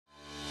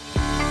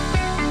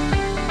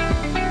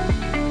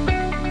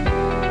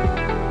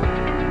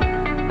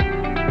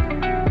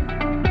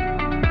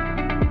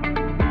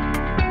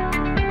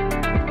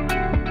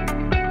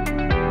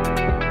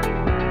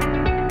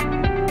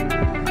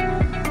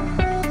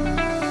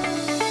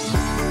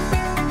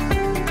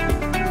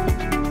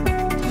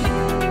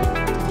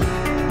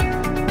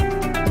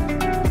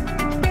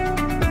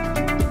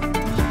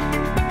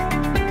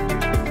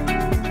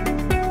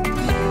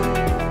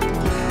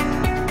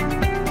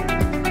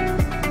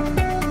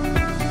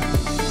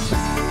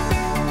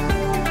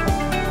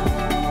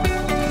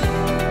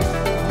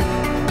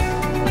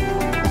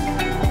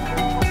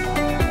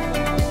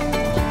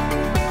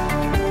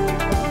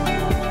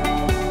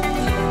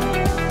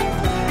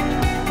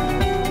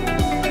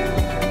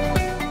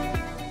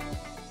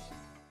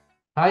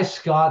Hi,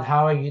 Scott.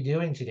 How are you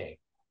doing today?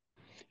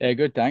 Yeah,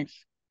 good,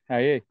 thanks. How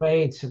are you?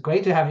 Great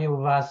to have you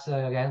with us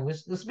again.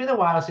 It's been a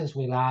while since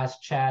we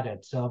last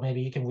chatted, so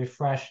maybe you can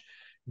refresh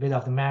a bit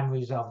of the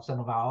memories of some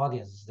of our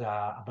audience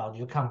about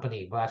your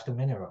company, Blackstone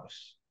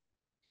Minerals.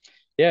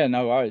 Yeah,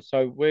 no worries.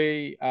 So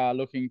we are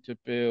looking to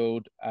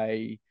build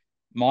a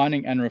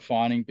mining and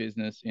refining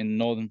business in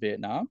northern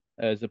Vietnam.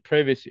 There's a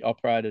previously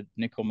operated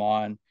nickel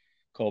mine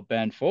called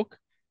Ban Phuc,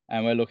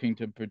 and we're looking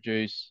to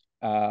produce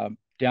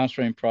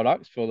downstream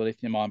products for the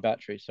lithium-ion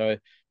battery. So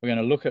we're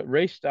going to look at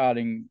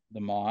restarting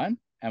the mine,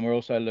 and we're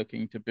also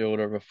looking to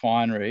build a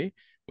refinery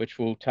which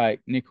will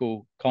take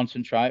nickel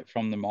concentrate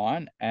from the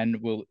mine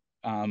and will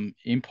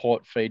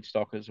import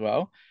feedstock as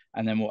well,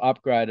 and then we'll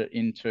upgrade it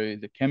into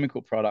the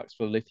chemical products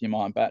for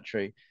lithium-ion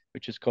battery,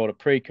 which is called a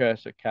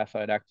precursor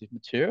cathode active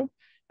material,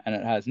 and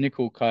it has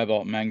nickel,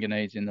 cobalt,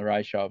 manganese in the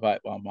ratio of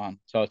 8:1:1.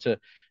 So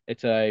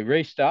it's a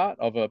restart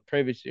of a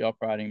previously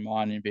operating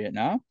mine in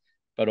Vietnam,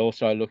 but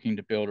also looking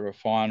to build a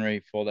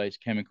refinery for these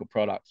chemical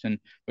products. And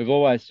we've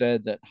always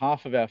said that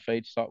half of our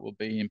feedstock will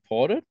be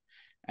imported,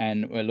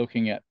 and we're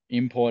looking at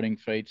importing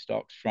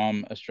feedstocks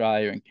from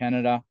Australia and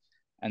Canada,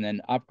 and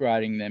then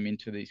upgrading them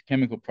into these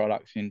chemical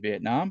products in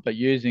Vietnam, but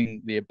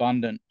using the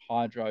abundant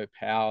hydro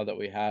power that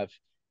we have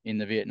in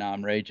the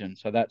Vietnam region.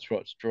 So that's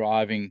what's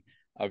driving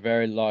a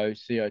very low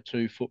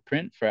CO2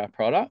 footprint for our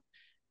product,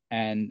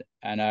 and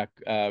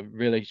a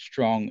really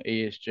strong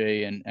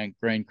ESG and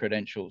green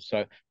credentials.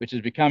 So which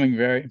is becoming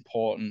very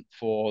important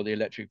for the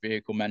electric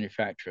vehicle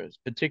manufacturers,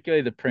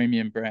 particularly the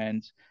premium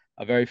brands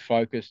are very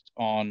focused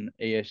on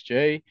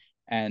ESG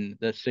and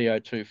the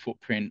CO2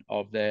 footprint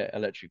of their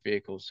electric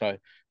vehicles. So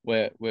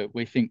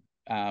we think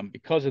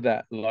because of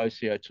that low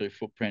CO2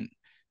 footprint,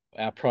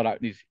 our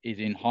product is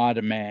in high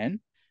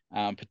demand,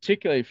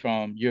 particularly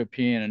from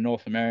European and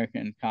North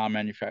American car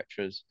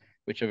manufacturers,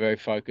 which are very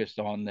focused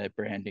on their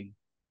branding.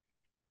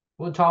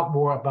 We'll talk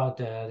more about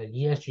the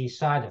ESG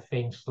side of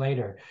things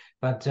later,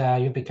 but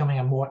you're becoming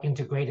a more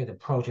integrated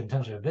approach in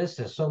terms of your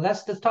business. So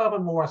let's talk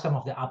about more some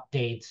of the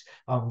updates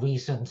on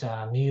recent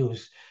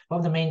news.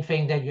 One of the main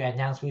things that you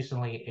announced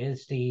recently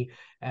is the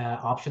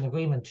option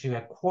agreement to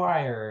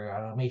acquire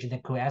a major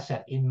nickel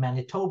asset in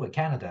Manitoba,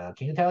 Canada.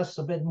 Can you tell us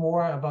a bit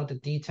more about the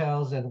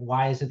details and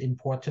why is it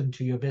important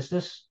to your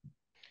business?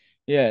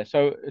 Yeah,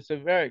 so it's a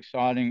very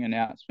exciting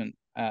announcement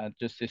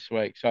just this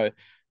week. So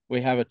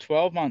we have a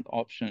 12-month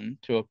option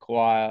to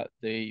acquire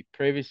the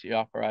previously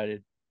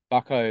operated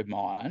Bucko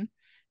mine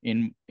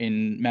in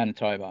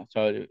Manitoba.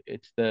 So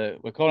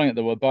we're calling it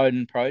the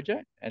Wabowden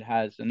project. It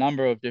has a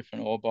number of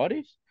different ore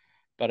bodies,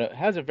 but it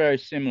has a very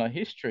similar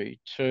history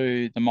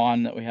to the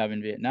mine that we have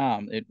in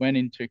Vietnam. It went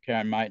into care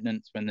and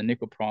maintenance when the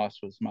nickel price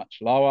was much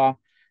lower.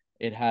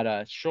 It had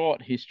a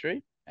short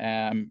history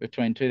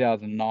between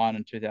 2009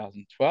 and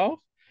 2012.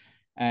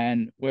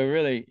 And we're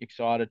really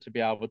excited to be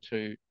able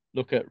to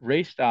look at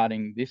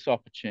restarting this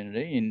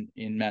opportunity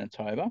in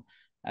Manitoba.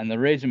 And the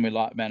reason we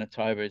like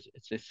Manitoba is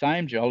it's the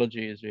same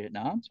geology as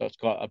Vietnam. So it's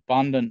got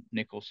abundant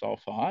nickel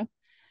sulfide,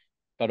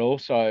 but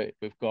also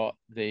we've got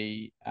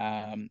the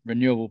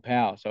renewable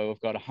power. So we've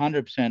got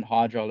 100%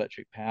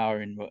 hydroelectric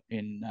power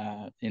in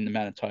the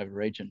Manitoba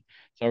region.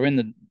 So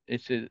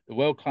it's a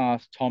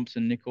world-class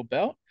Thompson nickel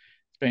belt.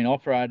 It's been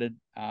operated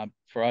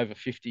for over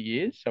 50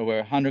 years. So we're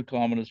 100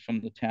 kilometers from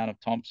the town of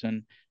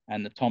Thompson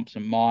and the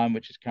Thompson mine,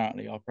 which is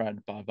currently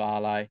operated by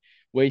Vale.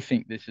 We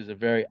think this is a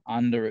very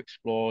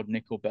underexplored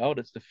nickel belt.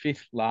 It's the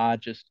fifth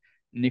largest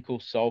nickel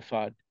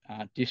sulfide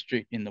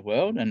district in the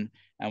world, and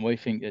we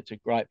think it's a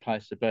great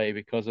place to be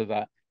because of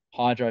that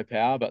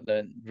hydropower, but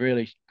the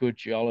really good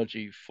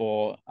geology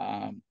for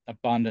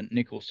abundant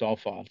nickel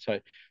sulfide. So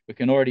we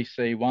can already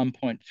see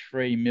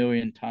 1.3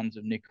 million tons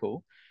of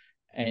nickel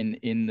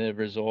in the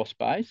resource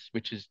base,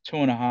 which is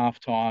 2.5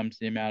 times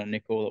the amount of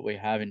nickel that we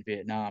have in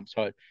Vietnam.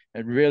 So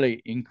it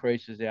really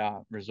increases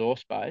our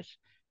resource base,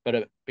 but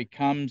it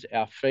becomes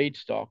our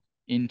feedstock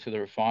into the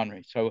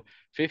refinery. So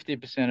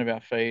 50% of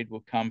our feed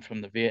will come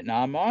from the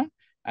Vietnam mine,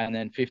 and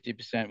then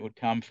 50% would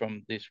come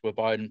from this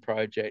Wabowden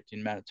project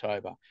in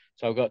Manitoba.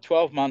 So I've got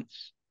 12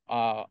 months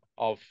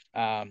of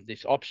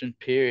this option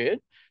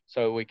period,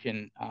 so we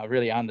can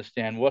really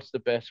understand what's the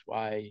best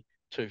way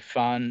to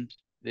fund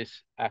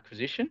this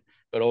acquisition,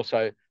 but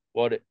also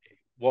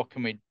what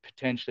can we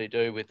potentially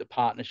do with the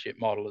partnership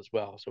model as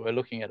well. So we're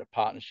looking at a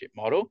partnership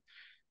model,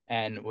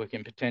 and we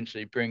can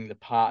potentially bring the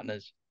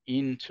partners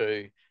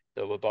into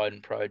the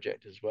Wabowden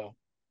project as well.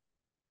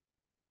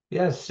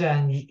 Yes,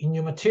 and in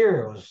your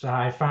materials,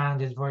 I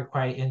found it very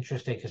quite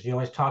interesting because you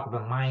always talk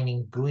about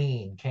mining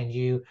green. Can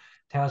you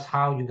tell us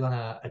how you're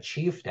gonna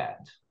achieve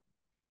that?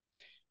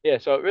 Yeah,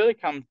 so it really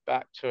comes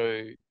back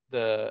to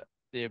the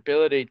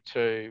ability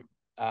to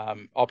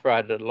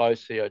operate at a low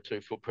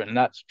CO2 footprint, and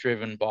that's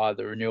driven by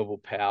the renewable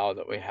power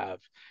that we have.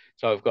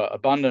 So we've got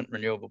abundant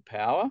renewable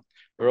power.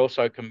 We're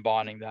also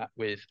combining that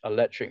with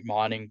electric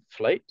mining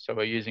fleet. So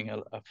we're using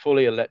a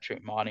fully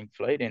electric mining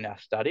fleet in our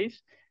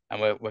studies,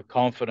 and we're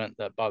confident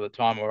that by the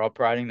time we're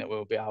operating that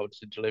we'll be able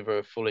to deliver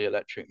a fully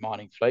electric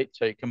mining fleet.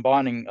 So you're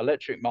combining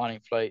electric mining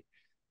fleet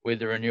with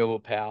the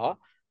renewable power,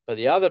 But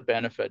the other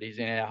benefit is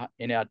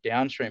in our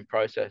downstream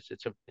process.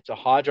 It's a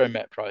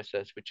hydromet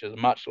process, which is a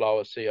much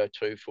lower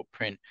CO2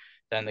 footprint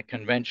than the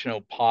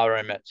conventional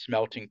pyromet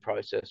smelting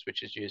process,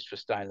 which is used for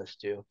stainless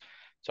steel.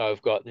 So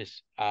I've got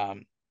this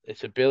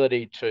its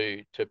ability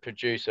to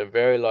produce a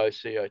very low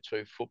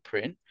CO2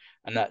 footprint,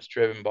 and that's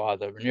driven by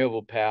the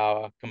renewable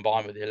power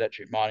combined with the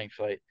electric mining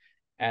fleet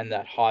and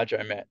that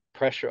hydromet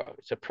pressure.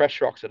 It's a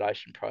pressure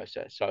oxidation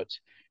process. So it's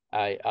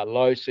a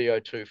low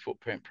CO2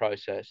 footprint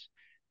process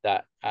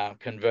that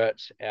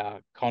converts our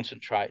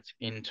concentrates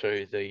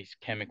into these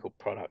chemical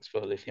products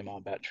for the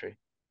lithium-ion battery.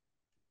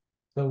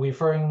 So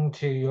referring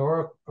to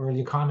your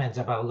early comments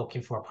about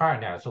looking for a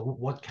partner, so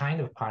what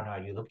kind of partner are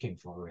you looking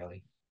for,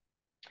 really?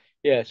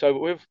 Yeah,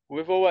 so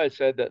we've always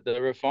said that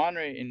the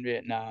refinery in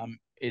Vietnam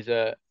is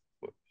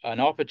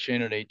an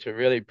opportunity to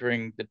really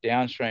bring the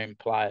downstream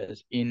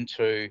players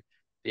into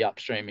the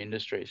upstream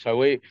industry. So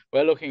we're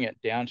looking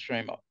at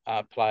downstream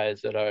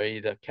players that are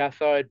either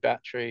cathode,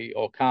 battery,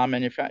 or car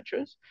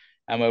manufacturers,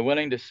 and we're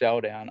willing to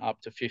sell down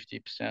up to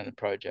 50% of the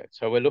project.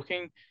 So we're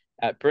looking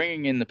at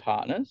bringing in the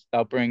partners.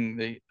 They'll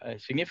bring a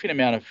significant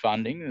amount of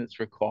funding that's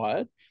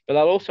required, but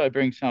they'll also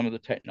bring some of the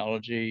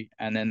technology,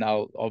 and then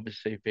they'll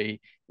obviously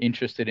be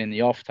interested in the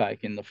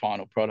offtake in the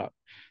final product.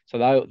 So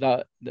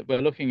we're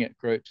looking at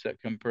groups that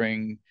can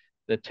bring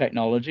the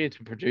technology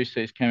to produce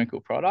these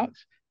chemical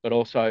products, but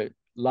also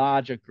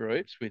larger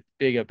groups with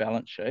bigger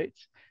balance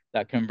sheets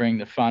that can bring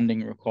the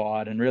funding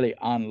required and really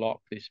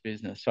unlock this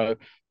business. So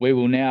we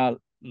will now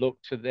look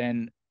to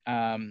then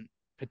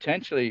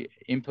potentially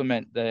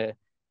implement their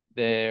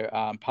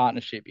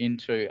partnership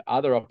into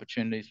other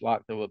opportunities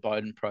like the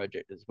Wabowden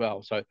project as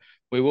well. So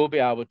we will be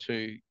able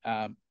to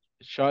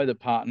show the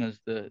partners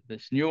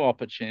this new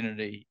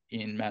opportunity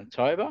in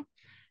Manitoba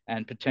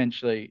and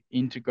potentially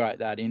integrate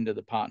that into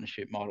the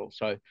partnership model.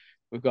 So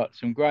we've got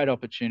some great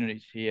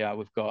opportunities here.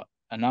 We've got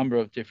a number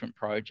of different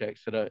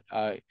projects that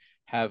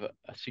have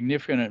a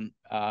significant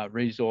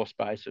resource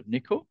base of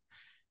nickel,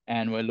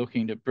 and we're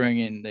looking to bring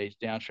in these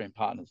downstream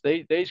partners.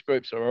 These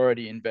groups are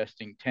already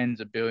investing tens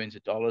of billions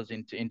of dollars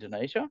into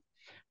Indonesia.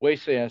 We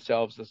see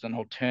ourselves as an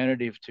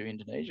alternative to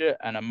Indonesia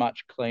and a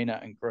much cleaner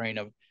and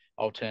greener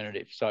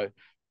alternative. So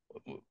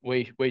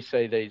we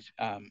see these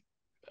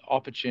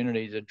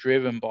opportunities are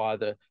driven by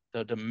the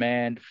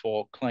demand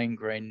for clean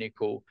green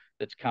nickel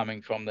that's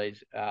coming from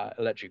these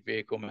electric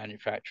vehicle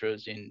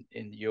manufacturers in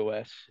the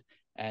US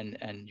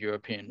and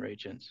European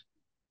regions.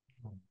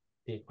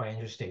 Quite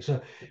interesting. So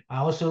I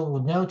also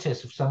would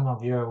notice some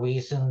of your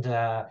recent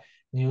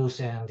news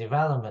and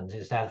development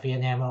is that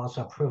Vietnam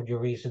also approved your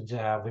recent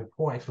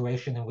report,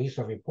 exploration and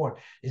research report.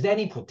 Is there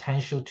any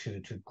potential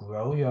to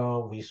grow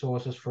your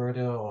resources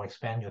further or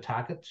expand your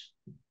targets?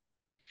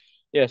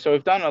 Yeah, so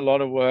we've done a lot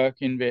of work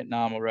in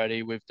Vietnam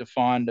already. We've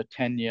defined a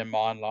 10-year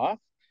mine life.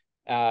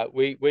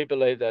 We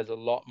believe there's a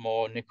lot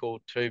more nickel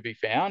to be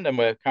found, and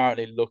we're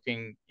currently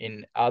looking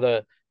in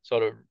other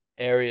sort of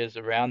areas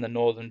around the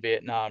northern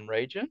Vietnam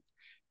region.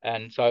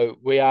 And so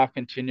we are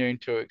continuing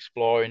to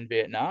explore in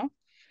Vietnam.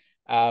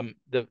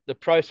 The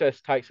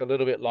process takes a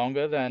little bit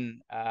longer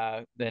than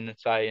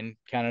say in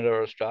Canada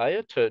or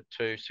Australia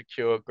to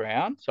secure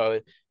ground.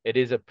 So it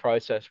is a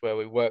process where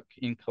we work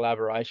in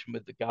collaboration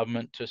with the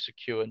government to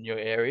secure new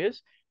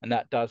areas, and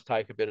that does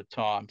take a bit of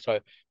time.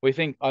 So we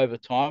think over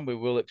time we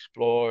will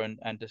explore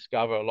and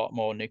discover a lot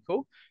more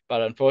nickel,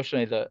 but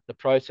unfortunately the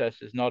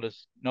process is not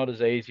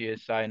as easy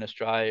as say in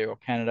Australia or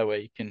Canada, where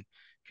you can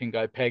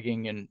go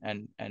pegging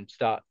and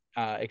start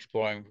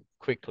exploring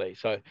quickly.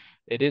 So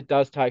it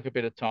does take a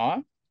bit of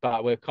time,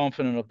 but we're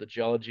confident of the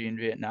geology in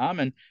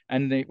Vietnam,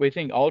 and we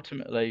think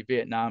ultimately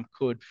Vietnam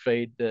could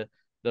feed the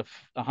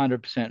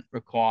 100%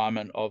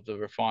 requirement of the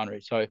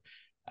refinery. So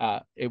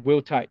it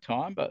will take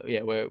time, but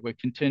yeah, we're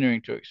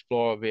continuing to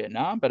explore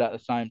Vietnam, but at the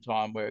same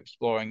time we're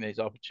exploring these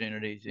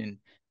opportunities in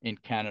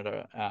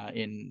Canada,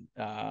 in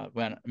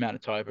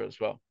Manitoba as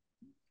well.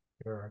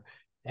 Sure.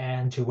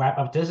 And to wrap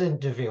up this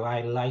interview,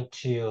 I'd like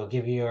to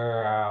give you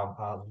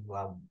a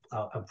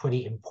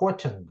pretty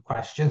important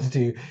question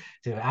to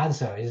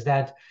answer. Is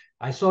that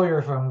I saw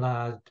you from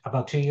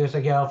about 2 years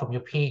ago from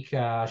your peak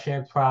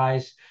share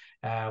price.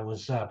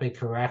 Was a big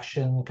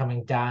correction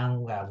coming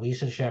down,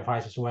 recent share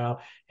price as well.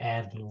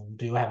 And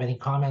do you have any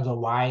comments on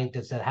why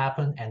does that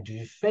happen? And do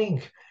you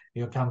think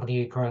your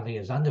company currently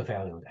is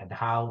undervalued? And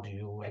how do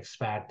you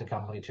expect the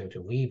company to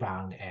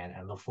rebound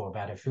and look for a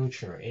better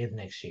future in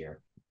next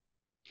year?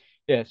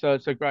 Yeah, so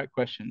it's a great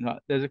question.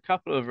 There's a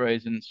couple of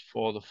reasons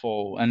for the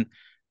fall, and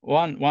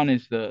one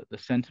is the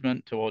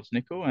sentiment towards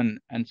nickel, and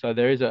so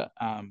there is there's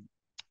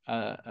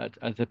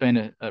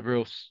been a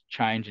real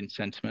change in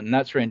sentiment, and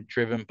that's been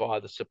driven by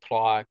the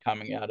supply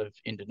coming out of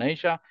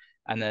Indonesia,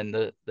 and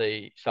then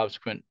the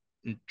subsequent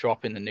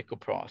drop in the nickel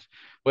price.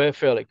 We're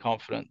fairly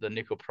confident the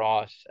nickel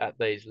price at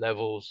these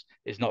levels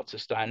is not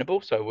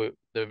sustainable, so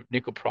the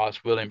nickel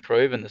price will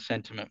improve and the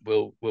sentiment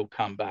will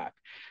come back.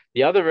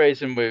 The other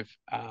reason we've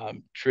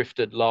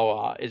drifted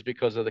lower is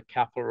because of the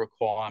capital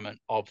requirement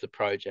of the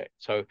project.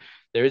 So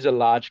there is a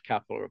large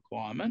capital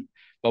requirement,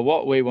 but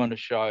what we want to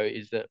show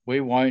is that we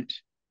won't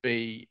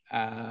be,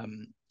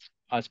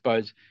 I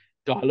suppose,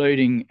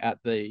 diluting at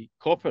the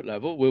corporate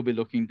level, we'll be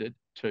looking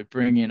to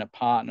bring in a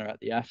partner at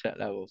the asset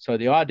level. So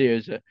the idea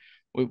is that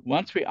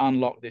once we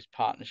unlock this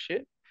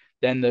partnership,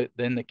 then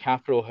the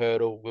capital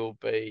hurdle will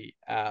be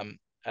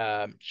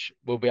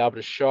we'll be able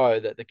to show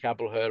that the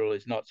capital hurdle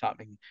is not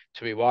something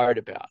to be worried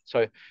about.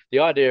 So the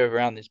idea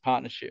around this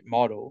partnership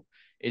model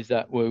is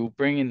that we'll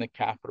bring in the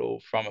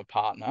capital from a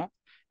partner,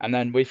 and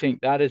then we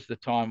think that is the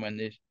time when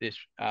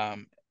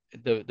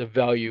the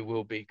value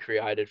will be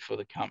created for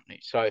the company.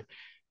 So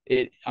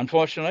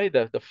unfortunately,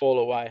 the fall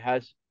away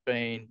has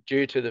been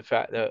due to the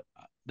fact that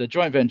the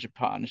joint venture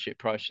partnership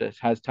process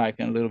has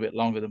taken a little bit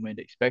longer than we'd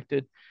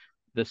expected.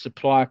 The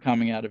supply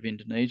coming out of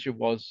Indonesia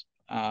was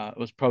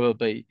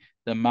probably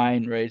the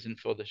main reason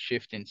for the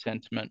shift in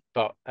sentiment.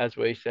 But as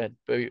we said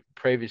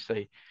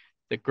previously,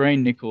 the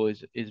green nickel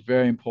is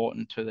very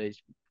important to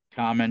these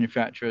car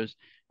manufacturers.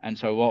 And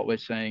so what we're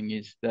seeing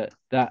is that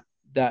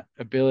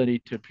ability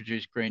to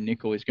produce green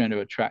nickel is going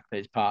to attract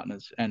these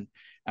partners. And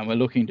we're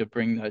looking to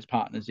bring those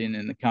partners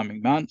in the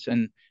coming months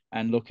and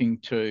looking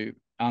to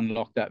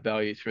unlock that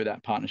value through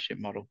that partnership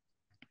model.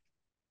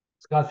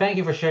 Scott, thank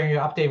you for sharing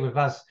your update with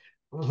us.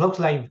 It looks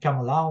like you've come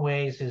a long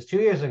way since 2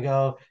 years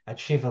ago,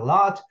 achieved a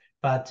lot,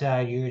 but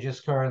you're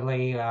just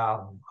currently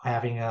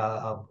having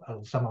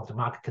some of the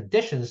market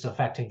conditions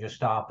affecting your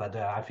stock, but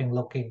I think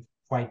looking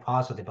quite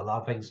positive, a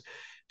lot of things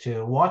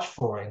to watch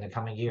for in the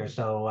coming years.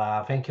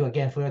 So thank you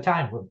again for your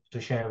time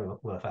to share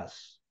with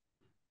us.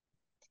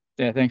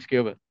 Yeah, thanks,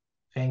 Gilbert.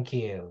 Thank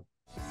you.